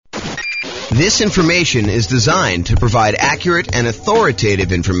This information is designed to provide accurate and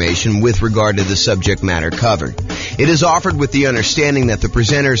authoritative information with regard to the subject matter covered. It is offered with the understanding that the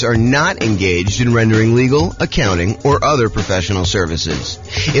presenters are not engaged in rendering legal, accounting, or other professional services.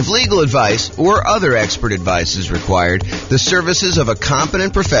 If legal advice or other expert advice is required, the services of a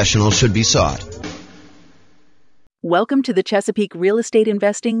competent professional should be sought. Welcome to the Chesapeake Real Estate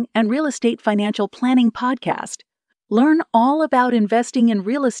Investing and Real Estate Financial Planning Podcast. Learn all about investing in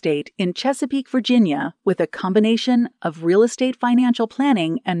real estate in Chesapeake, Virginia, with a combination of real estate financial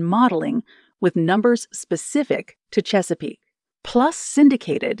planning and modeling with numbers specific to Chesapeake, plus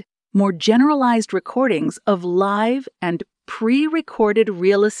syndicated, more generalized recordings of live and pre-recorded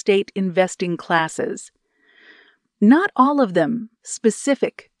real estate investing classes. Not all of them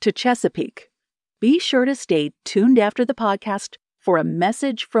specific to Chesapeake. Be sure to stay tuned after the podcast for a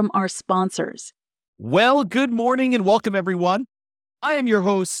message from our sponsors. Well, good morning and welcome, everyone. I am your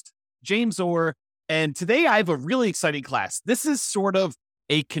host, James Orr, and today I have a really exciting class. This is sort of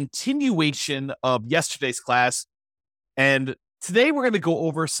a continuation of yesterday's class, and today we're going to go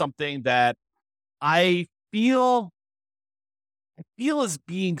over something that I feel is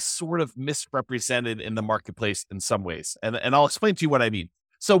being sort of misrepresented in the marketplace in some ways, and I'll explain to you what I mean.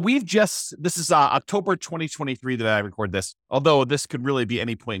 So this is October 2023 that I record this, although this could really be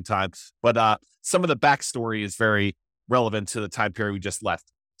any point in time, but some of the backstory is very relevant to the time period we just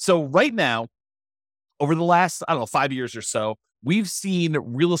left. So right now, over the last, 5 years or so, we've seen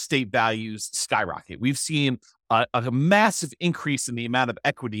real estate values skyrocket. We've seen a massive increase in the amount of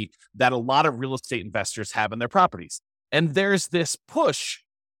equity that a lot of real estate investors have in their properties. And there's this push,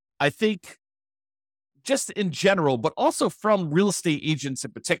 I think, just in general, but also from real estate agents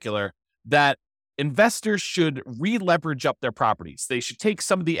in particular, that investors should re-leverage up their properties. They should take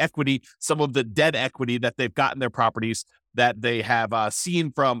some of the equity, some of the dead equity that they've got in their properties that they have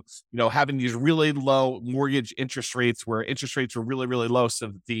seen from, having these really low mortgage interest rates, where interest rates were really, really low. So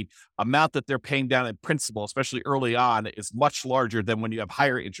that the amount that they're paying down in principal, especially early on, is much larger than when you have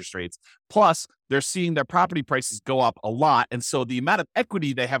higher interest rates. Plus, they're seeing their property prices go up a lot. And so the amount of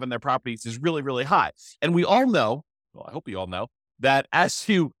equity they have in their properties is really, really high. And we all know, well, I hope you all know, that as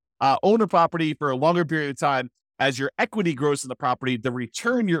you own a property for a longer period of time, as your equity grows in the property, the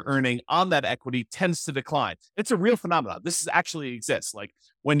return you're earning on that equity tends to decline. It's a real phenomenon. This actually exists. Like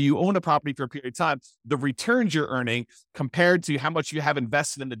when you own a property for a period of time, the returns you're earning compared to how much you have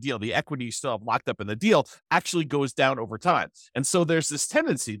invested in the deal, the equity you still have locked up in the deal, actually goes down over time. And so there's this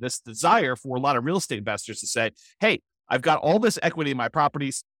tendency, this desire for a lot of real estate investors to say, hey, I've got all this equity in my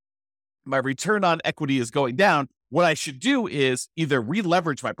properties. My return on equity is going down. What I should do is either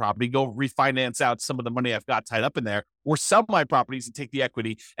re-leverage my property, go refinance out some of the money I've got tied up in there, or sell my properties and take the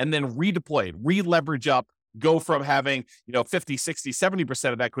equity and then redeploy it, re-leverage up, go from having, 50, 60,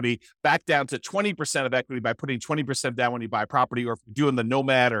 70% of equity back down to 20% of equity by putting 20% down when you buy a property, or if you're doing the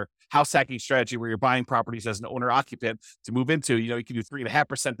nomad or house hacking strategy where you're buying properties as an owner occupant to move into, you can do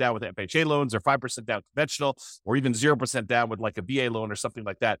 3.5% down with FHA loans, or 5% down conventional, or even 0% down with like a VA loan or something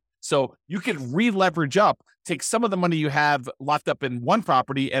like that. So you can re-leverage up, take some of the money you have locked up in one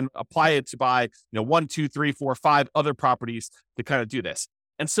property and apply it to buy, 1, 2, 3, 4, 5 other properties to kind of do this.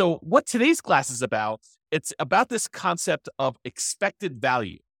 And so what today's class is about, it's about this concept of expected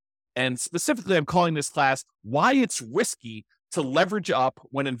value. And specifically, I'm calling this class why it's risky to leverage up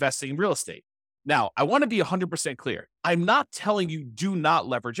when investing in real estate. Now, I want to be 100% clear. I'm not telling you do not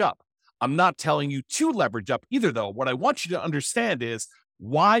leverage up. I'm not telling you to leverage up either, though. What I want you to understand is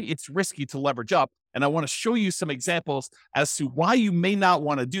why it's risky to leverage up. And I want to show you some examples as to why you may not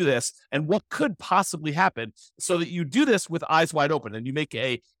want to do this and what could possibly happen, so that you do this with eyes wide open and you make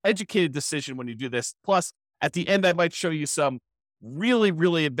a educated decision when you do this. Plus, at the end, I might show you some really,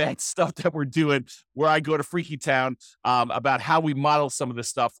 really advanced stuff that we're doing where I go to Freaky Town about how we model some of this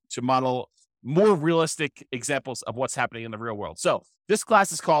stuff to model more realistic examples of what's happening in the real world. So this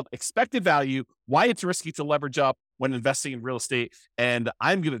class is called Expected Value, Why It's Risky to Leverage Up when Investing in Real Estate. And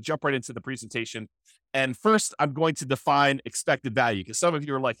I'm going to jump right into the presentation. And first, I'm going to define expected value, because some of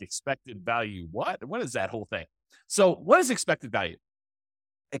you are like, expected value, what? What is that whole thing? So what is expected value?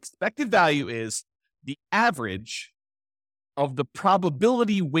 Expected value is the average of the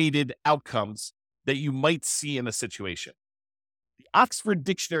probability weighted outcomes that you might see in a situation. The Oxford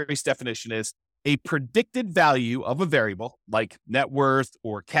Dictionary's definition is a predicted value of a variable like net worth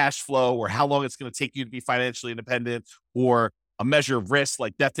or cash flow, or how long it's going to take you to be financially independent, or a measure of risk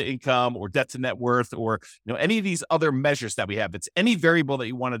like debt to income or debt to net worth, or any of these other measures that we have. It's any variable that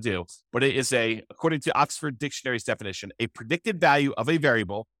you want to do, but it is according to Oxford Dictionary's definition, a predicted value of a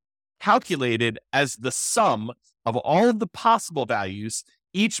variable calculated as the sum of all of the possible values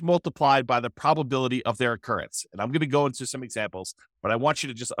each multiplied by the probability of their occurrence. And I'm going to go into some examples, but I want you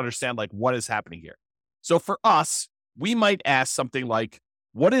to just understand like what is happening here. So for us, we might ask something like,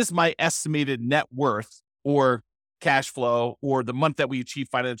 what is my estimated net worth or cash flow or the month that we achieve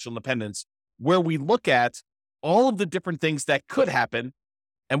financial independence, where we look at all of the different things that could happen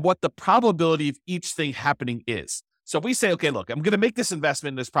and what the probability of each thing happening is. So if we say, okay, look, I'm going to make this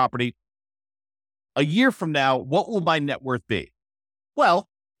investment in this property. A year from now, what will my net worth be? Well,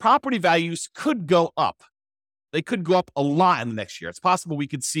 property values could go up. They could go up a lot in the next year. It's possible we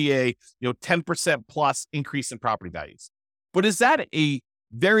could see a 10% plus increase in property values. But is that a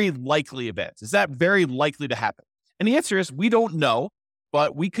very likely event? Is that very likely to happen? And the answer is we don't know,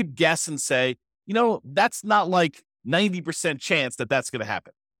 but we could guess and say, that's not like 90% chance that that's going to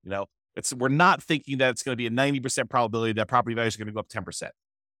happen. We're not thinking that it's going to be a 90% probability that property values are going to go up 10%.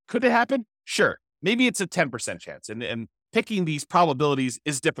 Could it happen? Sure. Maybe it's a 10% chance. And picking these probabilities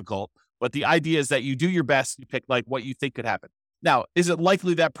is difficult, but the idea is that you do your best. You pick like what you think could happen. Now, is it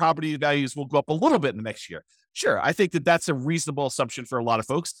likely that property values will go up a little bit in the next year? Sure. I think that that's a reasonable assumption for a lot of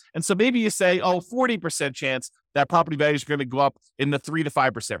folks. And so maybe you say, 40% chance that property values are going to go up in the 3 to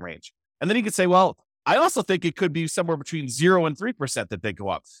 5% range. And then you could say, well, I also think it could be somewhere between 0 and 3% that they go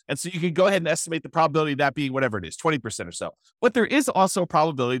up. And so you can go ahead and estimate the probability of that being whatever it is, 20% or so. But there is also a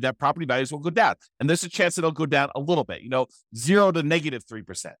probability that property values will go down. And there's a chance that it'll go down a little bit, 0 to negative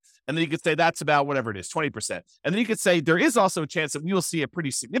 3%. And then you could say that's about whatever it is, 20%. And then you could say there is also a chance that we will see a pretty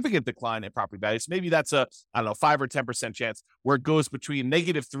significant decline in property values. Maybe that's 5 or 10% chance where it goes between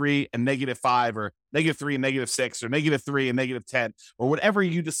 -3 and -5 or -3 and -6 or -3 and -10 or whatever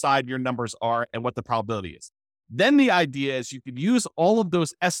you decide your numbers are and what the probability is. Then the idea is you could use all of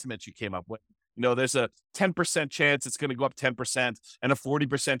those estimates you came up with. There's a 10% chance it's going to go up 10% and a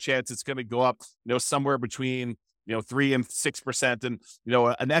 40% chance it's going to go up, somewhere between 3 and 6% and,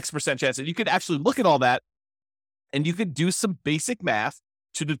 an X% chance. And you could actually look at all that and you could do some basic math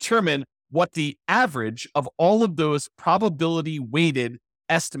to determine what the average of all of those probability weighted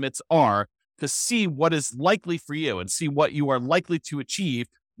estimates are to see what is likely for you and see what you are likely to achieve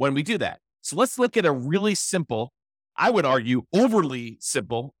when we do that. So let's look at a really simple, I would argue overly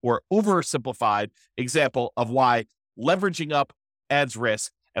simple or oversimplified example of why leveraging up adds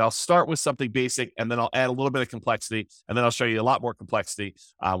risk. And I'll start with something basic, and then I'll add a little bit of complexity, and then I'll show you a lot more complexity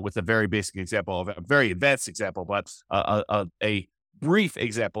with a very basic example of a very advanced example, but a brief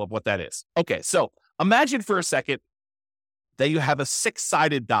example of what that is. Okay, so imagine for a second that you have a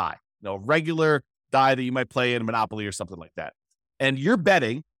 6-sided die, regular die that you might play in Monopoly or something like that. And you're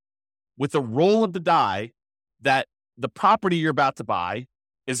betting with a roll of the die that the property you're about to buy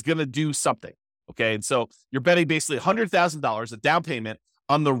is going to do something. Okay, and so you're betting basically $100,000, a down payment,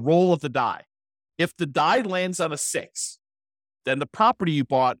 on the roll of the die. If the die lands on a 6, then the property you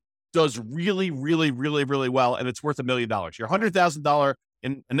bought does really, really, really, really well, and it's worth $1 million. Your $100,000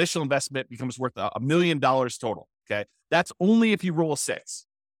 initial investment becomes worth $1 million total. Okay, that's only if you roll a 6.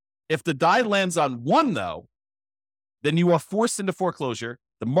 If the die lands on 1, though, then you are forced into foreclosure.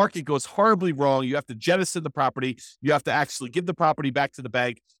 The market goes horribly wrong. You have to jettison the property. You have to actually give the property back to the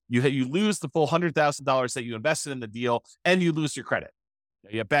bank. You lose the full $100,000 that you invested in the deal, and you lose your credit.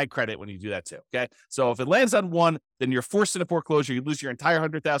 You have bad credit when you do that too, okay? So if it lands on 1, then you're forced into foreclosure. You lose your entire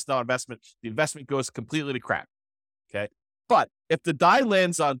 $100,000 investment. The investment goes completely to crap, okay? But if the die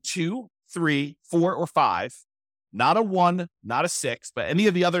lands on 2, 3, 4, or 5, not a 1, not a 6, but any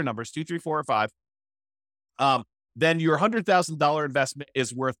of the other numbers, 2, 3, 4, or 5, then your $100,000 investment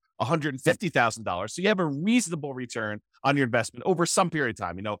is worth $150,000. So you have a reasonable return on your investment over some period of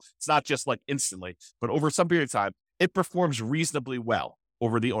time. It's not just like instantly, but over some period of time, it performs reasonably well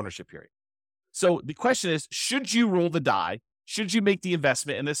over the ownership period. So the question is, should you roll the die? Should you make the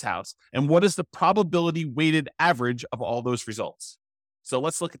investment in this house? And what is the probability weighted average of all those results? So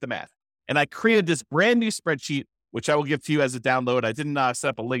let's look at the math. And I created this brand new spreadsheet, which I will give to you as a download. I didn't set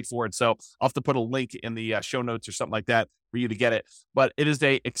up a link for it, so I'll have to put a link in the show notes or something like that for you to get it. But it is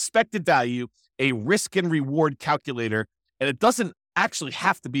a expected value, a risk and reward calculator, and it doesn't actually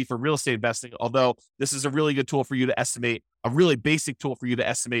have to be for real estate investing, although this is a really good tool for you to estimate, a really basic tool for you to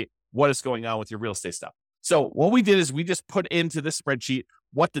estimate what is going on with your real estate stuff. So what we did is we just put into this spreadsheet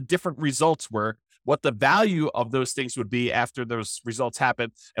what the different results were, what the value of those things would be after those results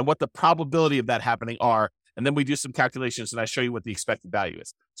happen, and what the probability of that happening are. And then we do some calculations, and I show you what the expected value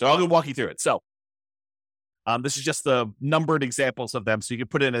is. So I'll go walk you through it. So this is just the numbered examples of them. So you can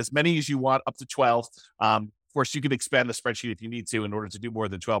put in as many as you want, up to 12. Of course, you can expand the spreadsheet if you need to in order to do more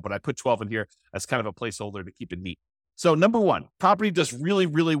than 12, but I put 12 in here as kind of a placeholder to keep it neat. So number 1, property does really,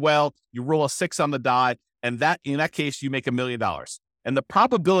 really well. You roll a 6 on the die, and in that case, you make $1 million. And the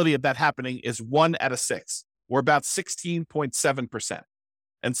probability of that happening is 1 out of 6, or about 16.7%.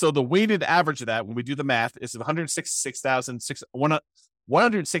 And so the weighted average of that, when we do the math, is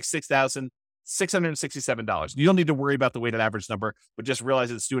 $166,667. You don't need to worry about the weighted average number, but just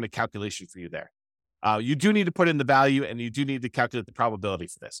realize it's doing a calculation for you there. You do need to put in the value, and you do need to calculate the probability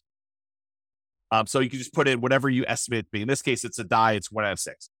for this. So you can just put in whatever you estimate it to be. In this case, it's a die. It's 1 out of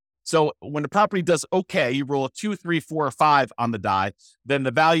 6. So when the property does okay, you roll a 2, 3, 4, or 5 on the die, then the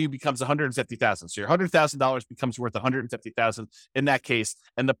value becomes $150,000. So your $100,000 becomes worth $150,000 in that case.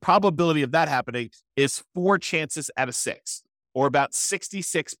 And the probability of that happening is 4 chances out of 6, or about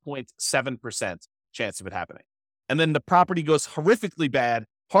 66.7% chance of it happening. And then the property goes horrifically bad,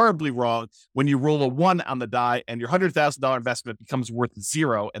 horribly wrong, when you roll a 1 on the die, and your $100,000 investment becomes worth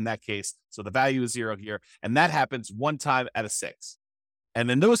 0 in that case. So the value is 0 here. And that happens 1 time out of 6. And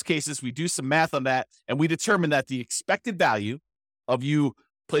in those cases, we do some math on that, and we determine that the expected value of you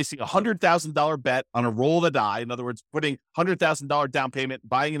placing a $100,000 bet on a roll of the die, in other words, putting $100,000 down payment,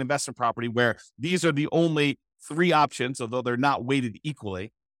 buying an investment property where these are the only 3 options, although they're not weighted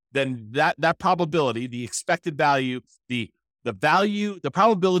equally, then that probability, the expected value, the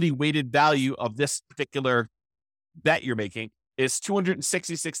probability weighted value of this particular bet you're making is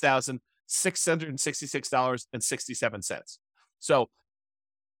 $266,666.67. So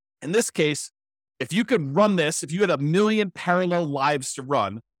in this case, if you could run this, if you had 1 million parallel lives to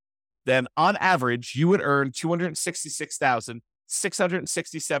run, then on average, you would earn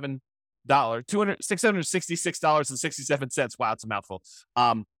 $666,667. Wow, it's a mouthful.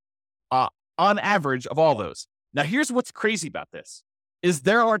 On average of all those. Now, here's what's crazy about this, is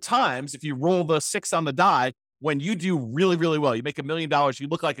there are times, if you roll the 6 on the die, when you do really, really well, you make $1 million, you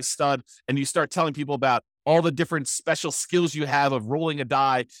look like a stud, and you start telling people about all the different special skills you have of rolling a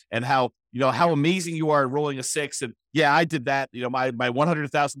die and how amazing you are at rolling a 6. And yeah, I did that. My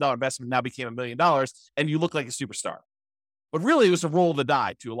 $100,000 investment now became $1 million, and you look like a superstar. But really, it was a roll of the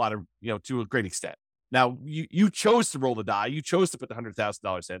die to a great extent. Now, you chose to roll the die. You chose to put the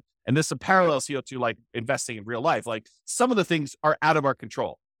 $100,000 in. And this parallels here to like investing in real life. Like some of the things are out of our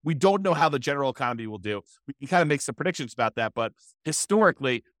control. We don't know how the general economy will do. We can kind of make some predictions about that. But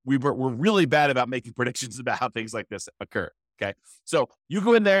historically, we're really bad about making predictions about how things like this occur. Okay. So you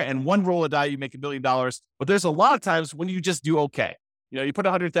go in there and one roll of die, you make $1 million. But there's a lot of times when you just do okay. You put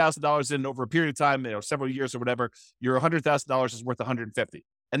 $100,000 in over a period of time, several years or whatever, your $100,000 is worth $150,000.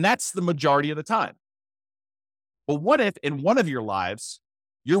 And that's the majority of the time. But what if in one of your lives,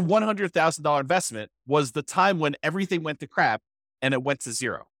 your $100,000 investment was the time when everything went to crap and it went to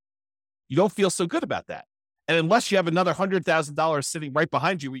 0? You don't feel so good about that. And unless you have another $100,000 sitting right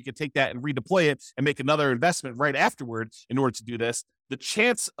behind you where you can take that and redeploy it and make another investment right afterward in order to do this, the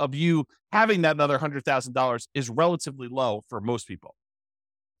chance of you having that another $100,000 is relatively low for most people.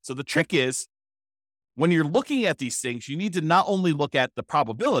 So the trick is, when you're looking at these things, you need to not only look at the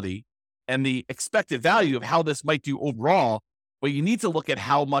probability and the expected value of how this might do overall, but you need to look at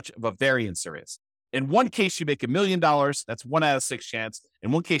how much of a variance there is. In one case, you make $1 million. That's 1 out of 6 chance.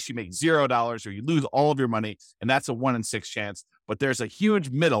 In one case, you make $0 or you lose all of your money, and that's a 1 in 6 chance. But there's a huge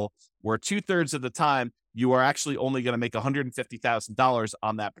middle where 2/3 of the time, you are actually only going to make $150,000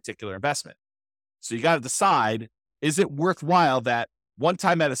 on that particular investment. So you got to decide, is it worthwhile that 1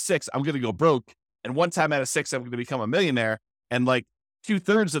 time out of 6, I'm going to go broke, and 1 time out of 6, I'm going to become a millionaire, and like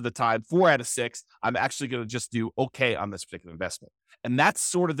 2/3 of the time, 4 out of 6, I'm actually going to just do okay on this particular investment. And that's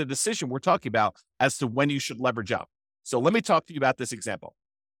sort of the decision we're talking about as to when you should leverage up. So let me talk to you about this example.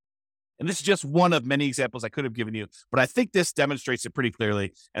 And this is just one of many examples I could have given you, but I think this demonstrates it pretty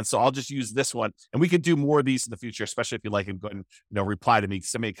clearly. And so I'll just use this one, and we could do more of these in the future, especially if you like them. Go ahead and reply to me,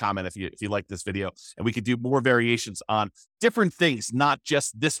 send me a comment if you like this video, and we could do more variations on different things, not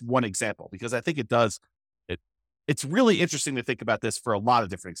just this one example, because I think it's really interesting to think about this for a lot of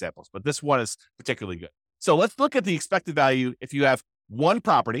different examples, but this one is particularly good. So let's look at the expected value. If you have one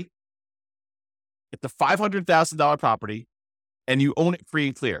property, it's a $500,000 property, and you own it free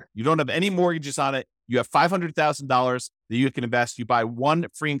and clear. You don't have any mortgages on it. You have $500,000 that you can invest. You buy one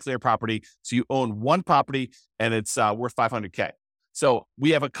free and clear property. So you own one property, and it's worth $500K. So we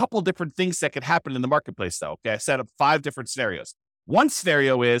have a couple different things that could happen in the marketplace, though. Okay, I set up 5 different scenarios. One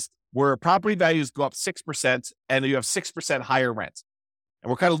scenario is where property values go up 6% and you have 6% higher rent. And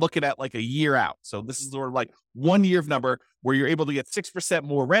we're kind of looking at like a year out. So this is sort of like 1 year of number where you're able to get 6%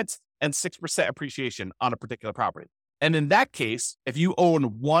 more rent and 6% appreciation on a particular property. And in that case, if you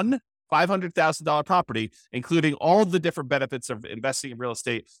own one $500,000 property, including all the different benefits of investing in real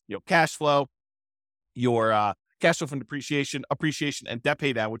estate, cash flow, your cash flow from depreciation, appreciation, and debt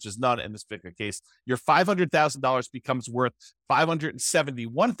pay down, which is none in this particular case, your $500,000 becomes worth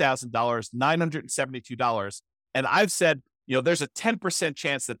 $571,972. And I've said, there's a 10%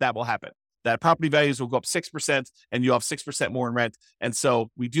 chance that will happen, that property values will go up 6% and you'll have 6% more in rent. And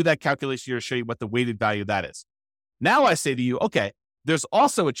so we do that calculation here to show you what the weighted value of that is. Now I say to you, okay, there's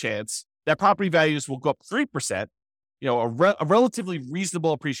also a chance that property values will go up 3%, a relatively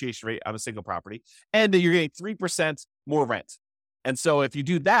reasonable appreciation rate on a single property, and you're getting 3% more rent. And so if you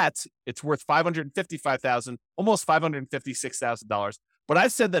do that, it's worth $555,000, almost $556,000. But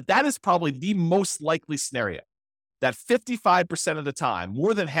I've said that is probably the most likely scenario, that 55% of the time,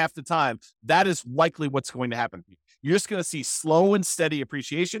 more than half the time, that is likely what's going to happen. You're just going to see slow and steady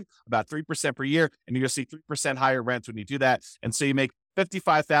appreciation, about 3% per year, and you're going to see 3% higher rent when you do that. And so you make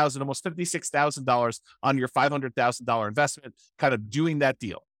 $55,000, almost $56,000 on your $500,000 investment, kind of doing that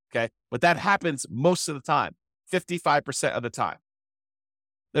deal. Okay. But that happens most of the time, 55% of the time.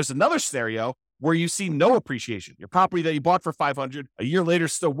 There's another scenario where you see no appreciation. Your property that you bought for $500, a year later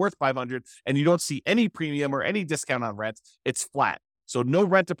is still worth $500, and you don't see any premium or any discount on rent. It's flat. So no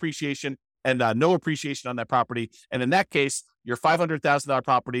rent appreciation and no appreciation on that property. And in that case, your $500,000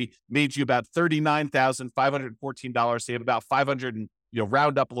 property made you about $39,514. So you have about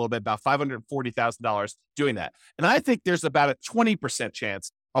round up a little bit, about $540,000 doing that. And I think there's about a 20%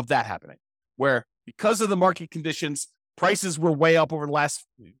 chance of that happening, where because of the market conditions, prices were way up over the last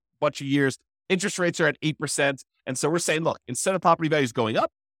bunch of years. Interest rates are at 8%. And so we're saying, look, instead of property values going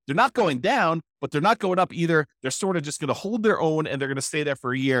up, they're not going down, but they're not going up either. They're sort of just going to hold their own and they're going to stay there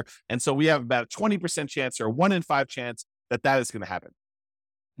for a year. And so we have about a 20% chance or a 1 in 5 chance that is going to happen.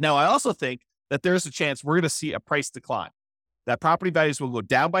 Now, I also think that there's a chance we're going to see a price decline, that property values will go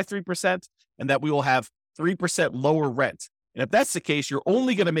down by 3% and that we will have 3% lower rent. And if that's the case, you're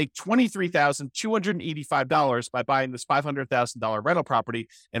only going to make $23,285 by buying this $500,000 rental property.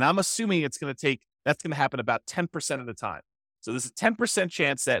 And I'm assuming that's going to happen about 10% of the time. So there's a 10%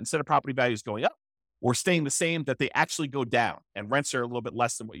 chance that instead of property values going up or staying the same, that they actually go down and rents are a little bit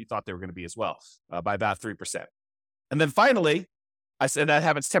less than what you thought they were going to be as well, by about 3%. And then finally, I said that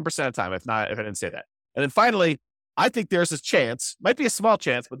happens 10% of the time, if I didn't say that. And then finally, I think there's a chance, might be a small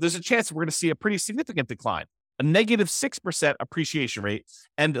chance, but there's a chance we're going to see a pretty significant decline, a negative 6% appreciation rate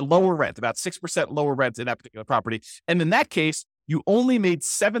and lower rent, about 6% lower rent in that particular property. And in that case, you only made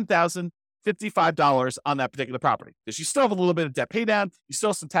 $7,055 on that particular property because you still have a little bit of debt pay down. You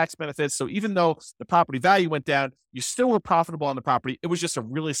still have some tax benefits. So even though the property value went down, you still were profitable on the property. It was just a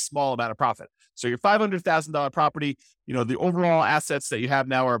really small amount of profit. So your $500,000 property, the overall assets that you have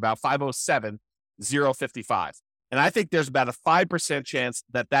now are about $507,055. And I think there's about a 5% chance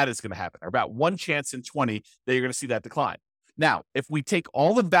that is going to happen, or about 1 chance in 20 that you're going to see that decline. Now, if we take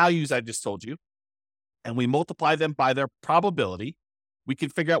all the values I just told you and we multiply them by their probability, we can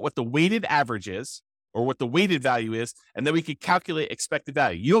figure out what the weighted average is or what the weighted value is, and then we can calculate expected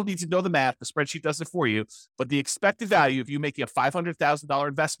value. You don't need to know the math. The spreadsheet does it for you. But the expected value, if you make a $500,000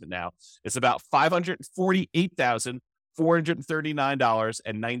 investment now, is about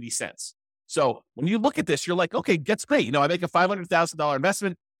 $548,439.90. So when you look at this, you're like, okay, that's great. I make a $500,000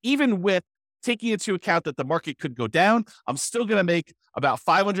 investment, even with taking into account that the market could go down, I'm still going to make about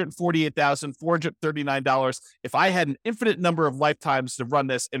 $548,439 if I had an infinite number of lifetimes to run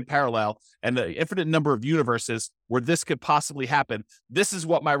this in parallel and the infinite number of universes where this could possibly happen. This is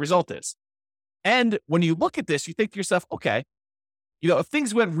what my result is. And when you look at this, you think to yourself, okay, if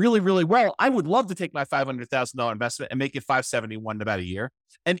things went really, really well, I would love to take my $500,000 investment and make it $571 in about a year.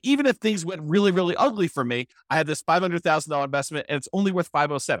 And even if things went really, really ugly for me, I had this $500,000 investment and it's only worth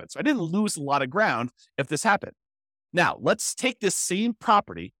 $507. So I didn't lose a lot of ground if this happened. Now, let's take this same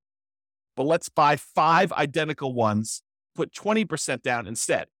property, but let's buy 5 identical ones, put 20% down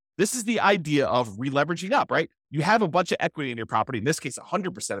instead. This is the idea of releveraging up, right? You have a bunch of equity in your property, in this case,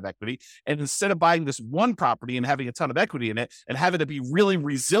 100% of equity. And instead of buying this one property and having a ton of equity in it and having to be really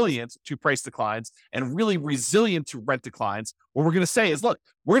resilient to price declines and really resilient to rent declines, what we're going to say is, look,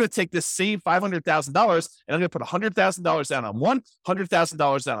 we're going to take this same $500,000 and I'm going to put $100,000 down on 1,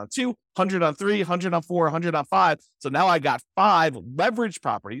 $100,000 down on 2, 100 on 3, 100 on 4, 100 on 5. So now I got 5 leverage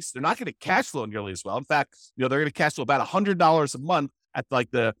properties. They're not going to cash flow nearly as well. In fact, they're going to cash flow about $100 a month at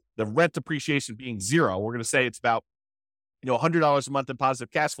like the rent depreciation being 0. We're going to say it's about, $100 a month in positive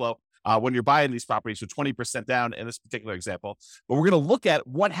cash flow when you're buying these properties, so 20% down in this particular example. But we're going to look at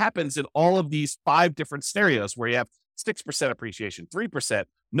what happens in all of these 5 different scenarios where you have 6% appreciation, 3%,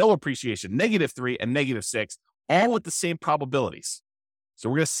 no appreciation, -3, and -6, all with the same probabilities. So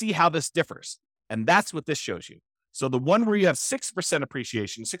we're going to see how this differs. And that's what this shows you. So the one where you have 6%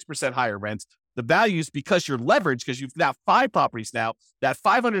 appreciation, 6% higher rent, the values, because you're leveraged, because you've got 5 properties now, that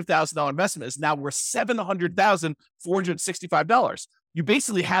 $500,000 investment is now worth $700,465. You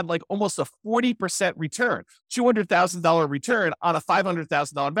basically had like almost a 40% return, $200,000 return on a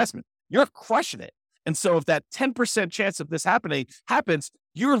 $500,000 investment. You're crushing it. And so if that 10% chance of this happens,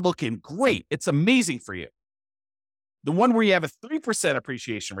 you're looking great. It's amazing for you. The one where you have a 3%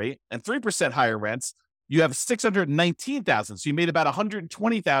 appreciation rate and 3% higher rents, you have $619,000. So you made about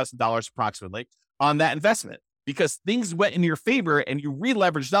 $120,000 approximately on that investment because things went in your favor and you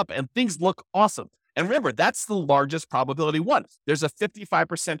re-leveraged up and things look awesome. And remember, that's the largest probability one. There's a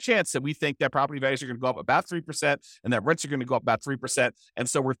 55% chance that we think that property values are going to go up about 3% and that rents are going to go up about 3%. And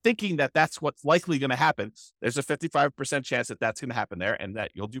so we're thinking that that's what's likely going to happen. There's a 55% chance that that's going to happen there and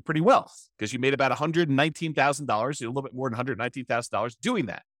that you'll do pretty well because you made about $119,000, a little bit more than $119,000 doing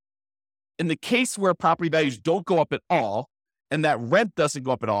that. In the case where property values don't go up at all and that rent doesn't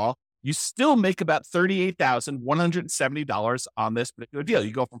go up at all, you still make about $38,170 on this particular deal.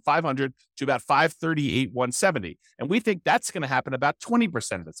 You go from $500 to about $538,170. And we think that's going to happen about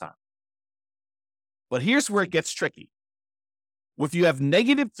 20% of the time. But here's where it gets tricky. If you have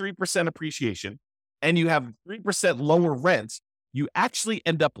negative 3% appreciation and you have 3% lower rent, you actually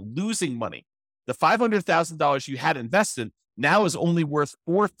end up losing money. The $500,000 you had invested now is only worth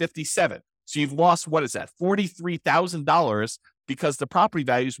 $457,000. So you've lost, what is that? $43,000 because the property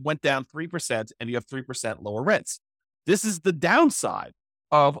values went down 3% and you have 3% lower rents. This is the downside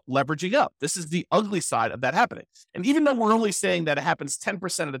of leveraging up. This is the ugly side of that happening. And even though we're only saying that it happens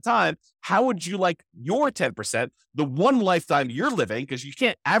 10% of the time, how would you like your 10%, the one lifetime you're living, because you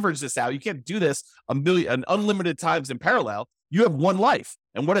can't average this out. You can't do this unlimited times in parallel. You have one life.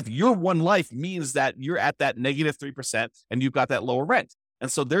 And what if your one life means that you're at that negative 3% and you've got that lower rent?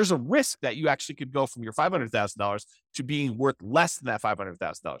 And so there's a risk that you actually could go from your $500,000 to being worth less than that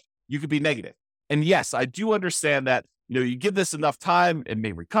 $500,000. You could be negative. And yes, I do understand that, you give this enough time, it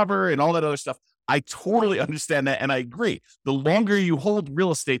may recover and all that other stuff. I totally understand that. And I agree. The longer you hold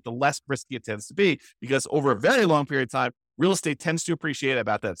real estate, the less risky it tends to be because over a very long period of time, real estate tends to appreciate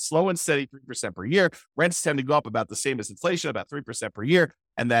about that slow and steady 3% per year. Rents tend to go up about the same as inflation, about 3% per year.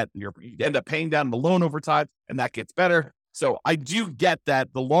 And that you end up paying down the loan over time and that gets better. So I do get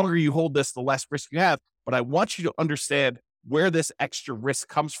that the longer you hold this, the less risk you have, but I want you to understand where this extra risk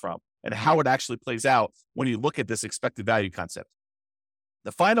comes from and how it actually plays out when you look at this expected value concept.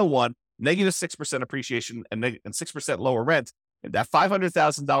 The final one, negative 6% appreciation and 6% lower rent, and that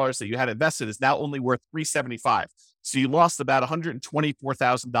 $500,000 that you had invested is now only worth $375,000. So you lost about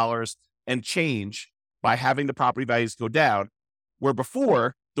 $124,000 and change by having the property values go down, where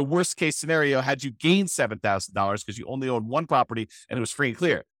before, the worst case scenario had you gain $7,000 because you only owned one property and it was free and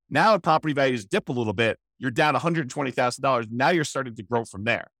clear. Now property values dip a little bit. You're down $120,000. Now you're starting to grow from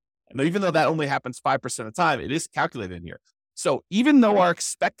there. And even though that only happens 5% of the time, it is calculated in here. So even though our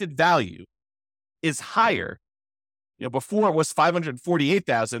expected value is higher, before it was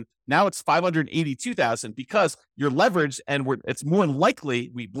 $548,000, now it's $582,000 because you're leveraged and it's more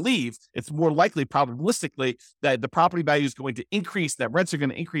likely, we believe, it's more likely probabilistically that the property value is going to increase, that rents are going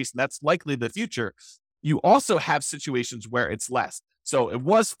to increase, and that's likely the future. You also have situations where it's less. So it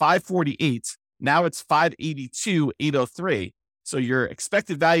was $548, now it's $582,803. So your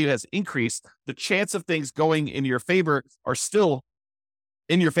expected value has increased. The chance of things going in your favor are still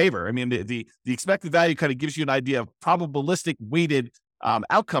in your favor. I mean, the expected value kind of gives you an idea of probabilistic weighted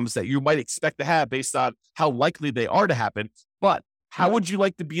outcomes that you might expect to have based on how likely they are to happen. But how would you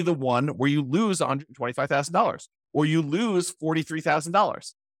like to be the one where you lose $125,000 or you lose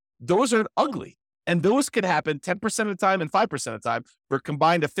 $43,000? Those are ugly. And those could happen 10% of the time and 5% of the time for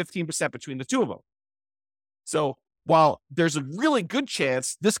combined of 15% between the two of them. So while there's a really good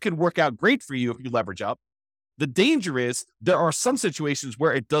chance this could work out great for you if you leverage up, the danger is there are some situations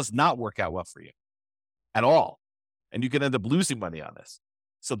where it does not work out well for you at all. And you can end up losing money on this.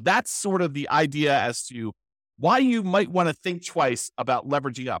 So that's sort of the idea as to why you might want to think twice about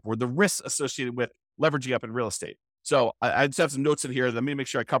leveraging up or the risks associated with leveraging up in real estate. So I just have some notes in here. Let me make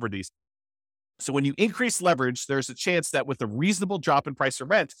sure I cover these. So when you increase leverage, there's a chance that with a reasonable drop in price or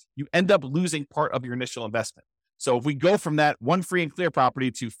rent, you end up losing part of your initial investment. So if we go from that one free and clear property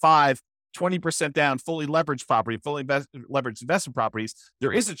to 20% down, fully leveraged property, leveraged investment properties,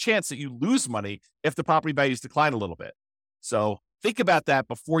 there is a chance that you lose money if the property values decline a little bit. So think about that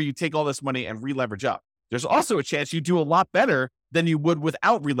before you take all this money and re-leverage up. There's also a chance you do a lot better than you would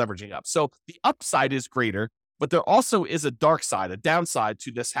without re-leveraging up. So the upside is greater, but there also is a dark side, a downside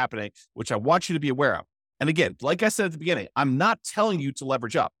to this happening, which I want you to be aware of. And again, like I said at the beginning, I'm not telling you to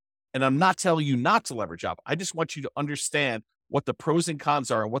leverage up and I'm not telling you not to leverage up. I just want you to understand what the pros and cons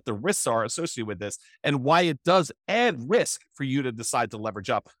are and what the risks are associated with this and why it does add risk for you to decide to leverage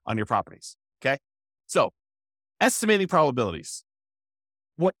up on your properties. Okay. So estimating probabilities.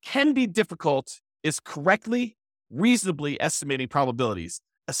 What can be difficult is correctly, reasonably estimating probabilities,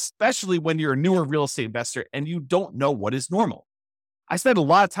 especially when you're a newer real estate investor and you don't know what is normal. I spend a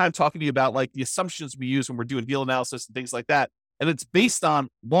lot of time talking to you about like the assumptions we use when we're doing deal analysis and things like that. And it's based on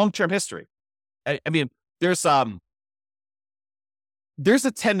long-term history. I mean, there's a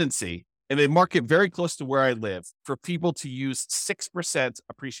tendency in a market very close to where I live for people to use 6%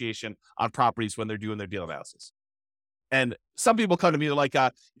 appreciation on properties when they're doing their deal analysis. And some people come to me like,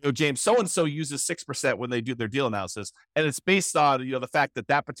 James, so-and-so uses 6% when they do their deal analysis. And it's based on, the fact that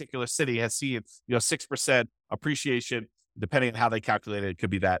that particular city has seen, 6% appreciation, depending on how they calculate it, it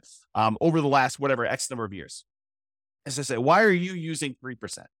could be that, over the last, whatever, X number of years. As I say, why are you using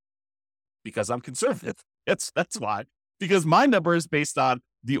 3%? Because I'm conservative. That's why. Because my number is based on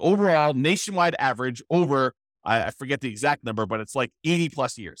the overall nationwide average over, I forget the exact number, but it's like 80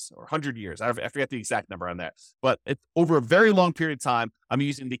 plus years or 100 years. I forget the exact number on that. But it's over a very long period of time. I'm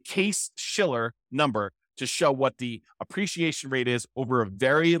using the Case-Shiller number to show what the appreciation rate is over a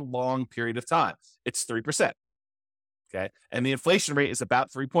very long period of time. It's 3%. Okay. And the inflation rate is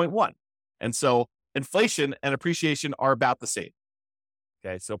about 3.1. And so inflation and appreciation are about the same.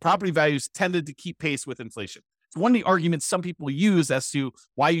 Okay. So property values tended to keep pace with inflation. It's one of the arguments some people use as to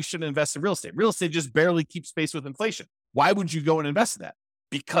why you shouldn't invest in real estate. Real estate just barely keeps pace with inflation. Why would you go and invest in that?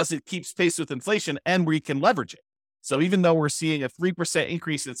 Because it keeps pace with inflation and we can leverage it. So even though we're seeing a 3%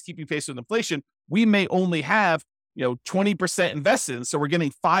 increase that's keeping pace with inflation, we may only have 20% invested in. So we're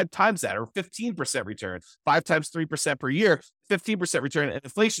getting 5 times that or 15% return, 5 times 3% per year, 15% return, and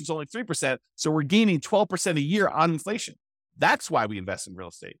inflation's only 3%. So we're gaining 12% a year on inflation. That's why we invest in real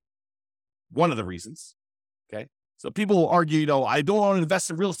estate. One of the reasons. Okay. So people will argue, I don't want to invest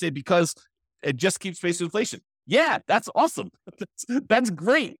in real estate because it just keeps pace with inflation. Yeah, that's awesome. That's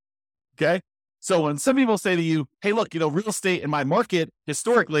great. Okay. So when some people say to you, hey, look, real estate in my market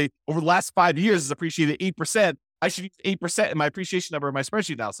historically over the last 5 years has appreciated 8%. I should use 8% in my appreciation number in my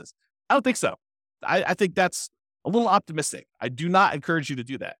spreadsheet analysis. I don't think so. I think that's a little optimistic. I do not encourage you to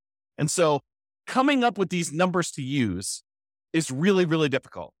do that. And so coming up with these numbers to use is really, really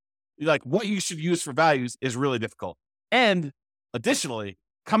difficult. Like what you should use for values is really difficult. And additionally,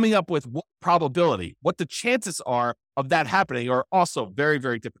 coming up with what probability, what the chances are of that happening are also very,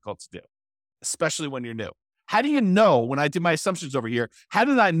 very difficult to do, especially when you're new. How do you know, when I did my assumptions over here, how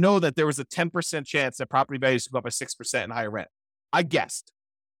did I know that there was a 10% chance that property values would go up by 6% and higher rent? I guessed.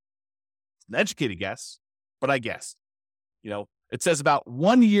 It's an educated guess, but I guessed. It says about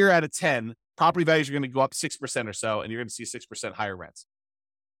 1 year out of 10, property values are going to go up 6% or so, and you're going to see 6% higher rents.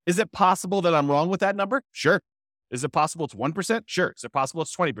 Is it possible that I'm wrong with that number? Sure. Is it possible it's 1%? Sure. Is it possible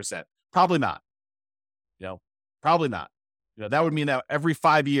it's 20%? Probably not. Probably not. That would mean that every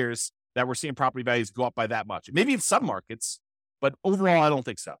 5 years that we're seeing property values go up by that much. Maybe in some markets, but overall, I don't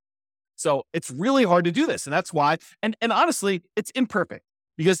think so. So it's really hard to do this. And that's why, and honestly, it's imperfect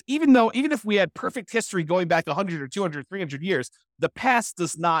because even if we had perfect history going back 100 or 200, 300 years, the past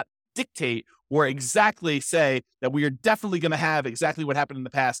does not dictate or exactly say that we are definitely going to have exactly what happened in the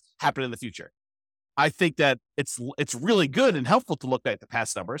past happen in the future. I think that it's really good and helpful to look at the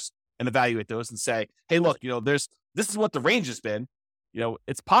past numbers and evaluate those and say, hey, look, this is what the range has been.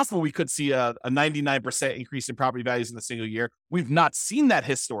 It's possible we could see a 99% increase in property values in a single year. We've not seen that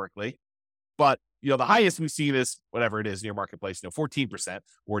historically, but the highest we've seen is whatever it is in your marketplace, 14%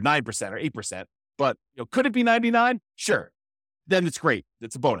 or 9% or 8%. But could it be 99? Sure. Then it's great.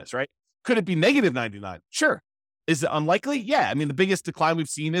 It's a bonus, right? Could it be negative 99? Sure. Is it unlikely? Yeah. I mean, the biggest decline we've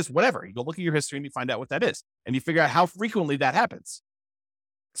seen is whatever. You go look at your history and you find out what that is. And you figure out how frequently that happens.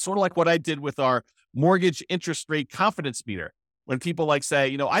 Sort of like what I did with our mortgage interest rate confidence meter. When people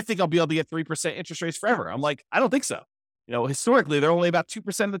say, I think I'll be able to get 3% interest rates forever. I'm like, I don't think so. Historically, they're only about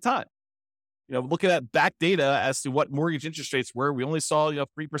 2% of the time. Looking at back data as to what mortgage interest rates were, we only saw,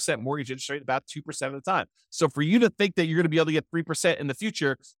 3% mortgage interest rate about 2% of the time. So for you to think that you're going to be able to get 3% in the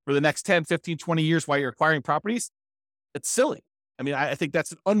future for the next 10, 15, 20 years while you're acquiring properties, it's silly. I mean, I think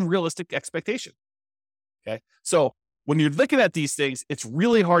that's an unrealistic expectation. Okay. So when you're looking at these things, it's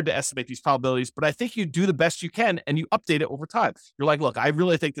really hard to estimate these probabilities, but I think you do the best you can and you update it over time. You're like, look, I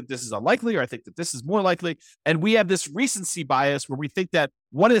really think that this is unlikely, or I think that this is more likely. And we have this recency bias where we think that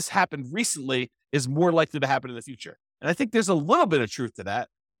what has happened recently is more likely to happen in the future. And I think there's a little bit of truth to that.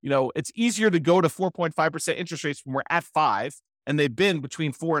 It's easier to go to 4.5% interest rates when we're at 5, and they've been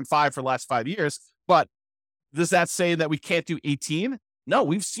between 4 and 5 for the last 5 years. But does that say that we can't do 18? No,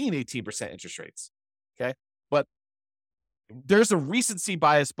 we've seen 18% interest rates. Okay. But there's a recency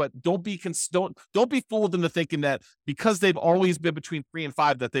bias, but don't be fooled into thinking that because they've always been between 3 and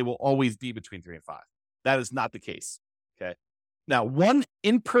 5, that they will always be between 3 and 5. That is not the case. Okay. Now,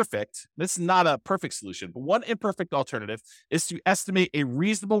 this is not a perfect solution, but one imperfect alternative is to estimate a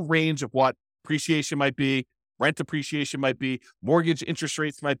reasonable range of what appreciation might be, rent appreciation might be, mortgage interest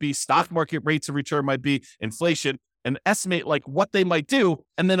rates might be, stock market rates of return might be, inflation, and estimate like what they might do,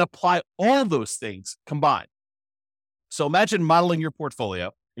 and then apply all those things combined. So imagine modeling your portfolio,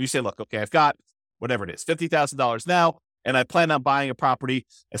 and you say, look, okay, I've got whatever it is, $50,000 now, and I plan on buying a property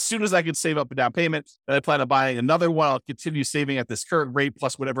as soon as I can save up a down payment. Then I plan on buying another one. I'll continue saving at this current rate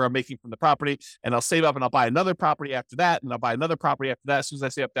plus whatever I'm making from the property, and I'll save up and I'll buy another property after that, and I'll buy another property after that as soon as I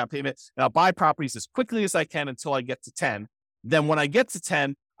save up down payment, and I'll buy properties as quickly as I can until I get to 10. Then when I get to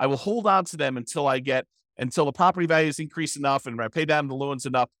 10, I will hold on to them until the property values increase enough and I pay down the loans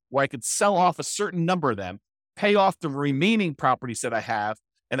enough where I could sell off a certain number of them, pay off the remaining properties that I have,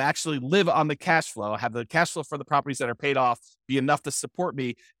 and actually live on the cash flow, have the cash flow for the properties that are paid off be enough to support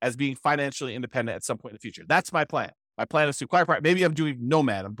me as being financially independent at some point in the future. That's my plan. My plan is to acquire property. Maybe I'm doing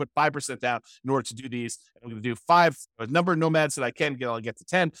nomad. I'm put 5% down in order to do these. I'm going to do a number of nomads that I can get. I'll get to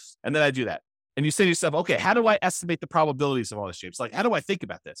 10, and then I do that. And you say to yourself, okay, how do I estimate the probabilities of all this, James? Like, how do I think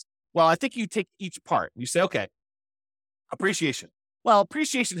about this? Well, I think you take each part and you say, okay, appreciation. Well,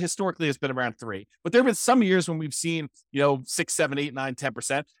 appreciation historically has been around 3, but there have been some years when we've seen, 6, 7, 8, 9,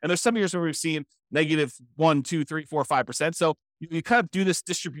 10%. And there's some years where we've seen negative 1, 2, 3, 4, 5%. So you kind of do this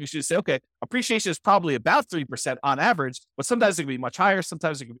distribution to say, okay, appreciation is probably about 3% on average, but sometimes it can be much higher.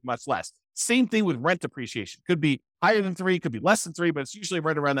 Sometimes it can be much less. Same thing with rent appreciation. Could be higher than 3, could be less than 3, but it's usually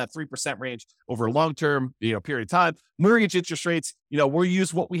right around that 3% range over a long-term, period of time. Mortgage interest rates, we'll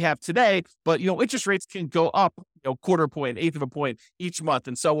use what we have today, but, interest rates can go up, quarter point, eighth of a point each month.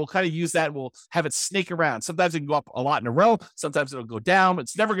 And so we'll kind of use that. We'll have it snake around. Sometimes it can go up a lot in a row. Sometimes it'll go down.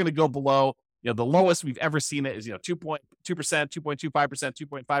 It's never going to go below, the lowest we've ever seen it is, 2.2%, 2.25%,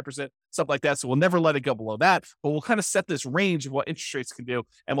 2.5%, something like that. So we'll never let it go below that, but we'll kind of set this range of what interest rates can do,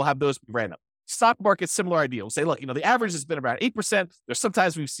 and we'll have those be random. Stock market, similar idea. We'll say, look, the average has been around 8%. There's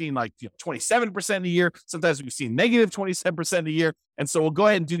sometimes we've seen 27% a year. Sometimes we've seen negative 27% a year. And so we'll go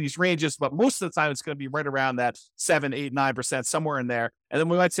ahead and do these ranges, but most of the time it's going to be right around that 7, 8, 9%, somewhere in there. And then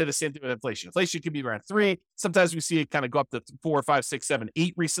we might say the same thing with inflation. Inflation can be around 3. Sometimes we see it kind of go up to 4, 5, 6, 7,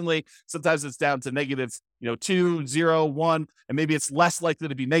 8 recently. Sometimes it's down to negative, 2, 0, 1, and maybe it's less likely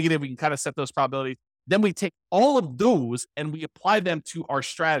to be negative. We can kind of set those probabilities. Then we take all of those and we apply them to our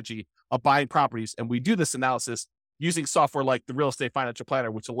strategy of buying properties. And we do this analysis using software like the Real Estate Financial Planner,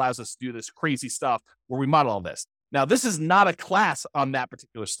 which allows us to do this crazy stuff where we model all this. Now, this is not a class on that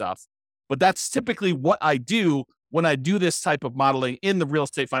particular stuff, but that's typically what I do when I do this type of modeling in the Real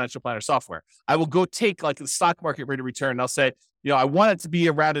Estate Financial Planner software. I will go take like the stock market rate of return, and I'll say, I want it to be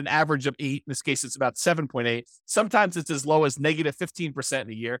around an average of 8. In this case, it's about 7.8. Sometimes it's as low as negative 15% in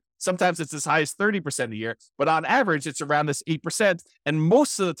a year. Sometimes it's as high as 30% a year. But on average, it's around this 8%. And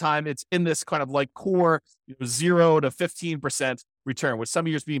most of the time, it's in this kind of like core 0 to 15% return, with some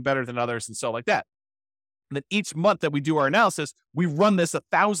years being better than others and so like that. And then each month that we do our analysis, we run this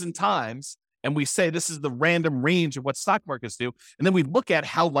 1,000 times. And we say this is the random range of what stock markets do. And then we look at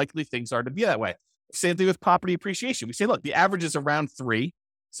how likely things are to be that way. Same thing with property appreciation. We say, look, the average is around 3.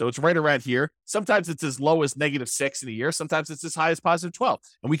 So it's right around here. Sometimes it's as low as negative 6 in a year. Sometimes it's as high as positive 12.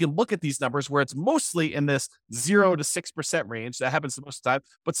 And we can look at these numbers where it's mostly in this 0 to 6% range. That happens most of the time.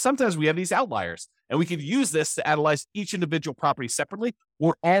 But sometimes we have these outliers. And we could use this to analyze each individual property separately,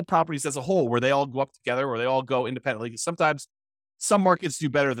 or all properties as a whole, where they all go up together or they all go independently. Because sometimes some markets do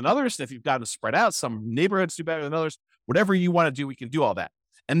better than others. And if you've got them spread out, some neighborhoods do better than others. Whatever you want to do, we can do all that.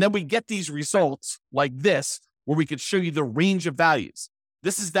 And then we get these results like this, where we could show you the range of values.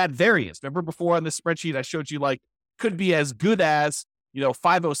 This is that variance. Remember before on this spreadsheet, I showed you could be as good as,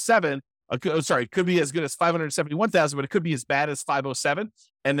 507. Could be as good as 571,000, but it could be as bad as 507.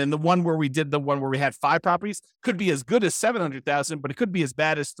 And then the one where we had 5 properties could be as good as 700,000, but it could be as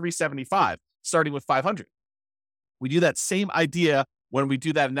bad as 375, starting with 500. We do that same idea when we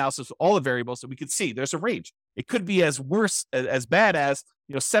do that analysis of all the variables, that we can see there's a range. It could be as bad as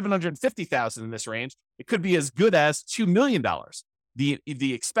 750,000 in this range. It could be as good as $2 million.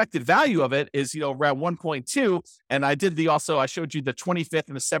 The expected value of it is around 1.2. And I showed you the 25th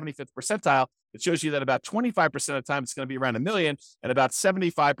and the 75th percentile. It shows you that about 25% of the time it's going to be around $1 million, and about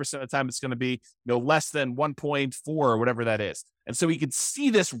 75% of the time it's going to be less than 1.4 or whatever that is. And so we can see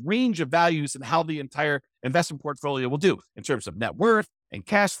this range of values and how the entire investment portfolio will do in terms of net worth and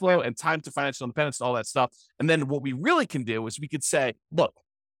cash flow and time to financial independence and all that stuff. And then what we really can do is we could say, look,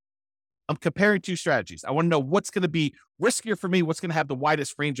 I'm comparing two strategies. I want to know what's going to be riskier for me, what's going to have the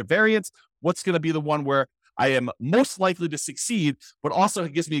widest range of variance, what's going to be the one where I am most likely to succeed, but also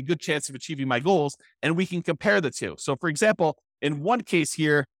it gives me a good chance of achieving my goals. And we can compare the two. So for example, in one case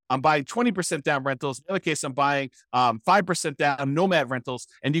here, I'm buying 20% down rentals. In the other case, I'm buying 5% down Nomad rentals.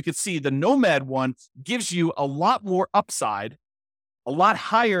 And you can see the Nomad one gives you a lot more upside, a lot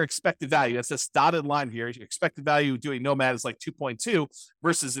higher expected value. That's this dotted line here. Your expected value doing Nomad is like 2.2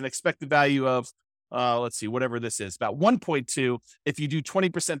 versus an expected value of, let's see, whatever this is, about 1.2 if you do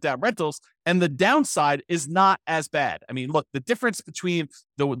 20% down rentals. And the downside is not as bad. I mean, look, the difference between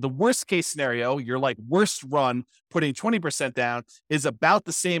the worst case scenario, your like worst run putting 20% down, is about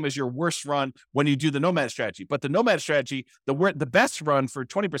the same as your worst run when you do the Nomad strategy. But the Nomad strategy, the best run for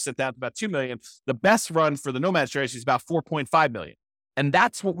 20% down is about 2 million. The best run for the Nomad strategy is about 4.5 million. And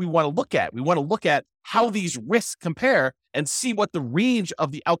that's what we want to look at. We want to look at how these risks compare and see what the range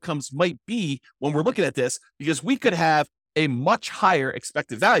of the outcomes might be when we're looking at this, because we could have a much higher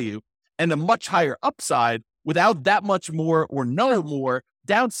expected value and a much higher upside without that much more or no more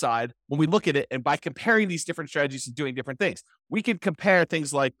downside when we look at it. And by comparing these different strategies and doing different things, we can compare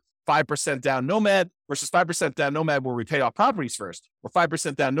things like 5% down Nomad versus 5% down Nomad where we pay off properties first, or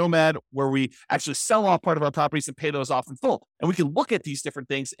 5% down Nomad where we actually sell off part of our properties and pay those off in full. And we can look at these different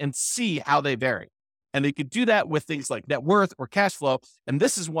things and see how they vary. And they could do that with things like net worth or cash flow. And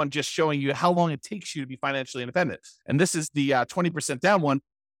this is one just showing you how long it takes you to be financially independent. And this is the 20% down one.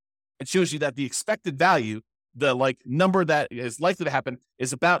 It shows you that the expected value, the like number that is likely to happen,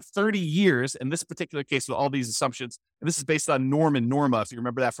 is about 30 years in this particular case with all these assumptions. And this is based on Norm and Norma, if you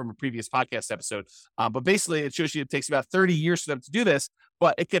remember that from a previous podcast episode. But basically, it shows you it takes about 30 years for them to do this,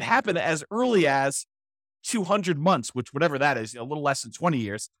 but it could happen as early as 200 months, which whatever that is, a little less than 20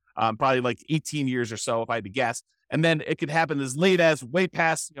 years, probably like 18 years or so, if I had to guess. And then it could happen as late as way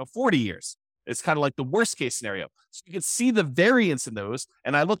past 40 years. It's kind of like the worst case scenario. So you can see the variance in those.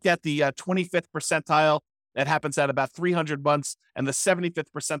 And I looked at the 25th percentile. That happens at about 300 months, and the 75th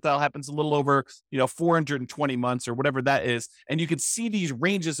percentile happens a little over, 420 months or whatever that is. And you can see these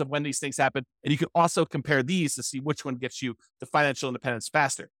ranges of when these things happen, and you can also compare these to see which one gets you to financial independence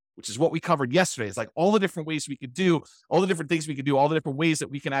faster, which is what we covered yesterday. It's like all the different ways we could do, all the different things we could do, all the different ways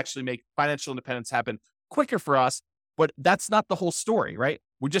that we can actually make financial independence happen quicker for us. But that's not the whole story, right?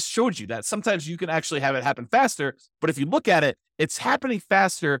 We just showed you that sometimes you can actually have it happen faster, but if you look at it, it's happening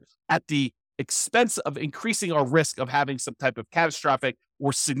faster at the expense of increasing our risk of having some type of catastrophic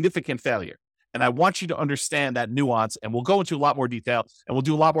or significant failure. And I want you to understand that nuance, and we'll go into a lot more detail and we'll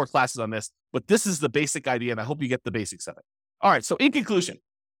do a lot more classes on this, but this is the basic idea, and I hope you get the basics of it. All right. So in conclusion,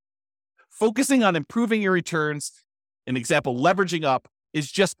 focusing on improving your returns, an example, leveraging up,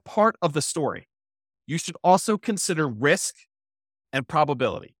 is just part of the story. You should also consider risk and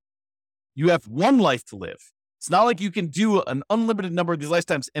probability. You have one life to live. It's not like you can do an unlimited number of these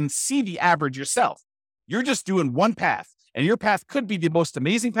lifetimes and see the average yourself. You're just doing one path, and your path could be the most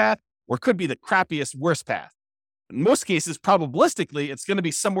amazing path or could be the crappiest, worst path. In most cases, probabilistically, it's going to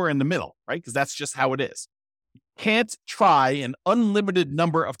be somewhere in the middle, right? Because that's just how it is. You can't try an unlimited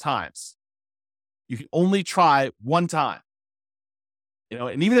number of times. You can only try one time.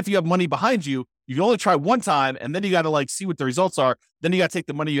 And even if you have money behind you, you can only try one time, and then you got to see what the results are. Then you got to take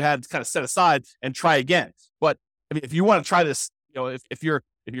the money you had kind of set aside and try again. But I mean, if you want to try this, if your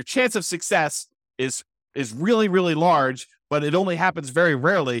chance of success is really, really large, but it only happens very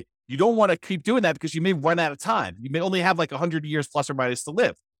rarely, you don't want to keep doing that because you may run out of time. You may only have 100 years plus or minus to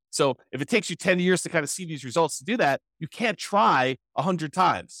live. So if it takes you 10 years to kind of see these results to do that, you can't try 100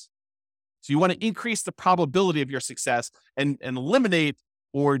 times. So you want to increase the probability of your success and eliminate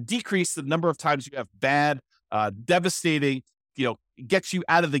or decrease the number of times you have bad, devastating, gets you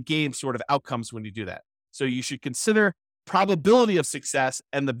out of the game sort of outcomes when you do that. So you should consider probability of success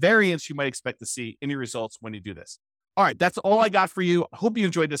and the variance you might expect to see in your results when you do this. All right, that's all I got for you. I hope you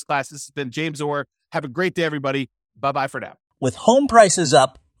enjoyed this class. This has been James Orr. Have a great day, everybody. Bye-bye for now. With home prices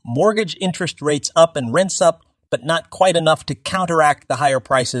up, mortgage interest rates up, and rents up, but not quite enough to counteract the higher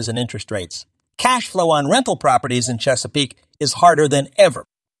prices and interest rates, cash flow on rental properties in Chesapeake is harder than ever.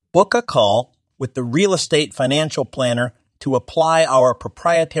 Book a call with the Real Estate Financial Planner to apply our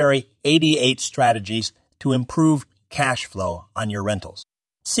proprietary 88 strategies to improve cash flow on your rentals.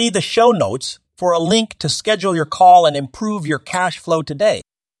 See the show notes for a link to schedule your call and improve your cash flow today.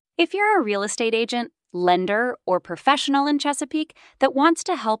 If you're a real estate agent, lender, or professional in Chesapeake that wants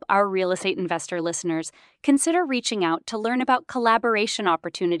to help our real estate investor listeners, consider reaching out to learn about collaboration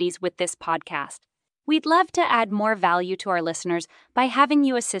opportunities with this podcast. We'd love to add more value to our listeners by having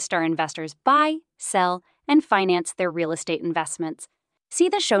you assist our investors buy, sell, and finance their real estate investments. See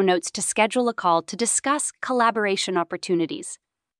the show notes to schedule a call to discuss collaboration opportunities.